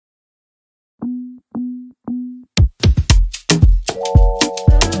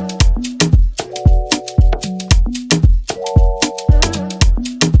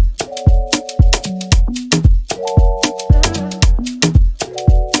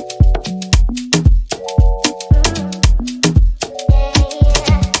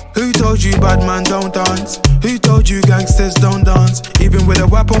bad man don't dance? Who told you gangsters don't dance? Even with a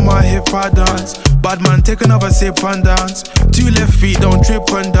whip on my hip I dance. Bad man take another sip and dance. Two left feet don't trip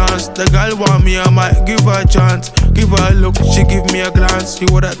and dance. The girl want me, I might give her a chance. Give her a look, she give me a glance. You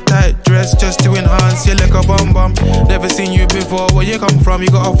wore that tight dress just to enhance. You like a bum bum. Never seen you before, where you come from? You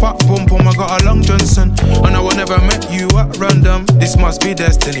got a fat pum-pum, I got a long Johnson. And I never met you at random. This must be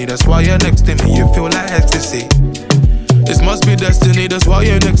destiny, that's why you're next to me. You feel like ecstasy. This must be destiny, that's why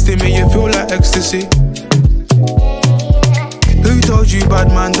you're next to me. You feel like ecstasy. Who told you bad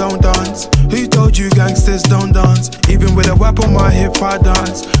man don't dance? Who told you gangsters don't dance? Even with a whip on my hip I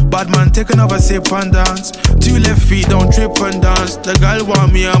dance. Bad man take another sip and dance. Two left feet don't trip and dance. The girl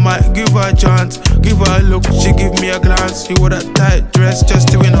want me, I might give her a chance. Give her a look, she give me a glance. You wore that tight dress just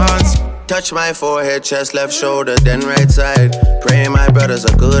to enhance. Touch my forehead, chest, left shoulder, then right side. Pray my brothers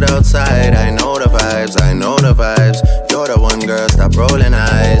are good outside. I know the vibes, I know the vibes. You're the one girl, stop rolling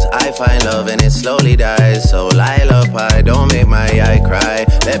eyes. I find love and it slowly dies. So lullaby, don't make my eye cry.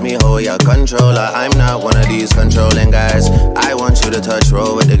 Let me hold your controller, I'm not one of these controlling guys. I want you to touch,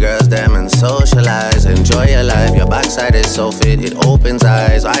 roll with the girls, them and socialize. Enjoy your life, your backside is so fit, it opens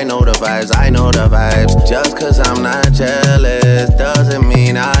eyes. I know the vibes, I know the vibes. Just cause I'm not jealous doesn't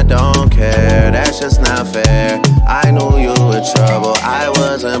mean I don't care. That's just not fair. I knew you were trouble, I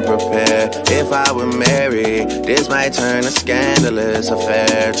wasn't prepared. If I were married, this might turn a scandalous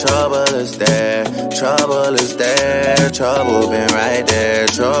affair. Trouble is there, trouble is there. Trouble been right there,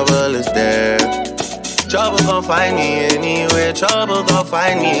 trouble is there. Trouble gon' find me anywhere. Trouble gon'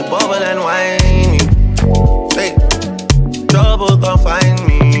 find me, bubble and whiny. Hey. Trouble gon' find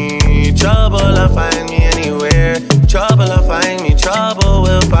me. Trouble'll find me anywhere. Trouble'll find me, trouble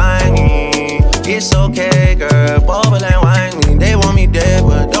will find me. It's okay, girl, bubble and whine me. They want me dead,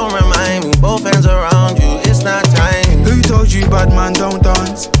 but don't remind me. Both hands around you, it's not time. Who told you bad man don't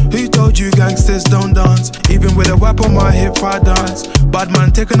dance? Who told you gangsters don't dance? Even with a whip on my hip I dance. Bad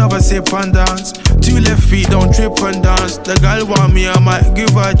man take another sip and dance. Two left feet don't trip and dance. The girl want me, I might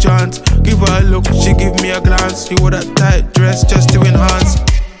give her a chance. Give her a look, she give me a glance. You wore that tight dress just to enhance.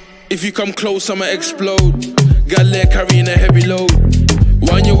 If you come close, I'ma explode. Got leg carrying a heavy load.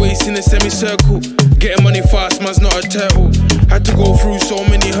 Wind your waist in a semicircle. Getting money fast, man's not a turtle. Had to go through so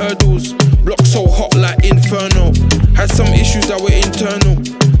many hurdles. Block so hot like inferno. Had some issues that were internal.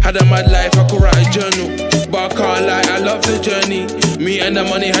 Had a mad life, I could write a journal. But I can't lie, I love the journey. Me and the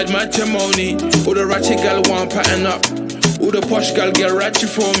money had matrimony. All the ratchet gal want pattern up. All the posh gal get ratchet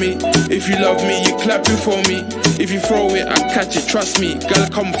for me. If you love me, you clap it for me. If you throw it, I catch it, trust me. Gal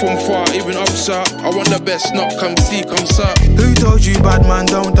come from far, even up, sir. I want the best, not come see, come sir. Who told you bad man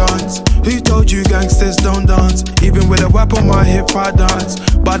don't dance? Who told you gangsters don't dance? Even with a whip on my hip I dance.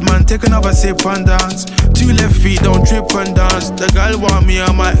 Bad man take another sip and dance. Two left feet don't trip and dance. The girl want me,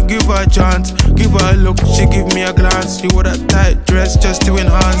 I might give her a chance. Give her a look, she give me a glance. You wore that tight dress just to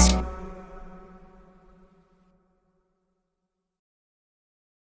enhance.